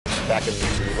back in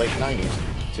the late 90s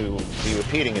to be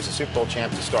repeating as a Super Bowl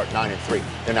champ to start 9-3.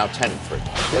 They're now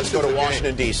 10-3. Let's go to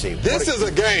Washington, D.C. This is a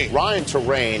game. Ryan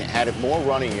Terrain had more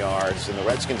running yards than the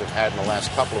Redskins have had in the last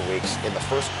couple of weeks in the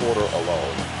first quarter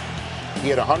alone. He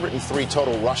had 103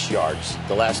 total rush yards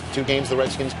the last 2 games the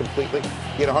Redskins completely.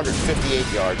 He had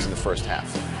 158 yards in the first half.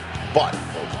 But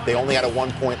they only had a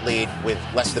 1-point lead with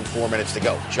less than 4 minutes to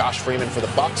go. Josh Freeman for the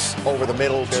Bucs over the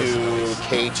middle to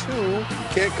K2. You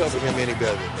can't cover him any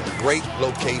better than that. Great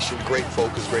location, great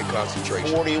focus, great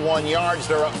concentration. 41 yards.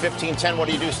 They're up 15-10. What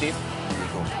do you do, Steve?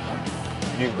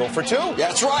 You go for 2.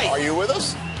 That's right. Are you with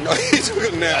us? No, he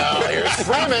took a nap. Here's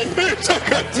Freeman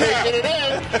taking it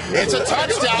in. It's a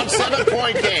touchdown,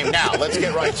 7-point game. Now, let's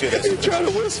get right to this. He's trying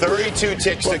to whisper. 32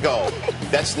 ticks to go.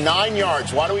 That's 9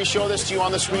 yards. Why do we show this to you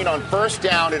on the screen? On first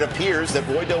down, it appears that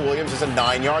Roydell Williams is a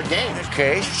 9-yard gain.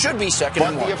 Okay, should be second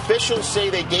and But 1. the officials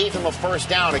say they gave him a first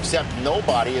down, except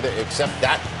nobody, except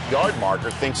that yard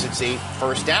marker, thinks it's a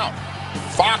first down.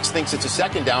 Fox thinks it's a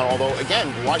second down, although, again,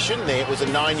 why shouldn't they? It was a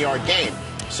 9-yard gain.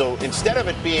 So instead of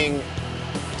it being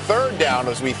third down,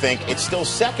 as we think, it's still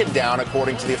second down,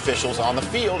 according to the officials on the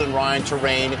field, and Ryan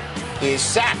Terrain is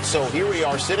sacked. So here we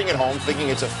are sitting at home thinking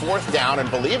it's a fourth down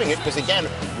and believing it, because, again,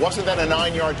 wasn't that a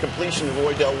 9-yard completion to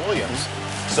Roydell Williams?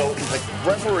 So the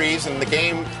referees and the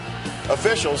game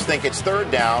officials think it's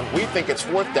third down. We think it's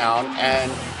fourth down,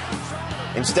 and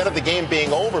instead of the game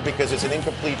being over because it's an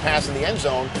incomplete pass in the end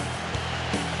zone,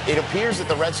 it appears that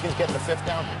the Redskins get the 5th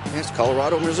down. It's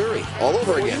Colorado, Missouri, all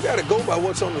over Well, again. you got to go by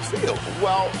what's on the field.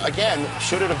 Well, again,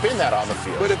 should it have been that on the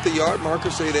field? But if the yard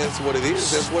markers say that's what it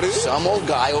is, that's what it is. Some old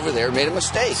guy over there made a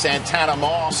mistake. Santana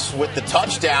Moss with the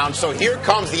touchdown. So here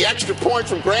comes the extra point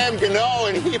from Graham Gano,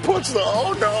 and he puts the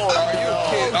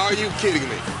Are you kidding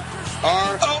me?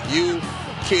 Are you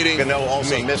kidding me? Gano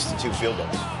also missed the 2 field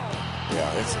goals.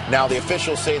 Yeah. Now the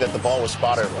officials say that the ball was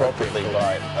spotted appropriately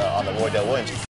by on the Roydell Williams.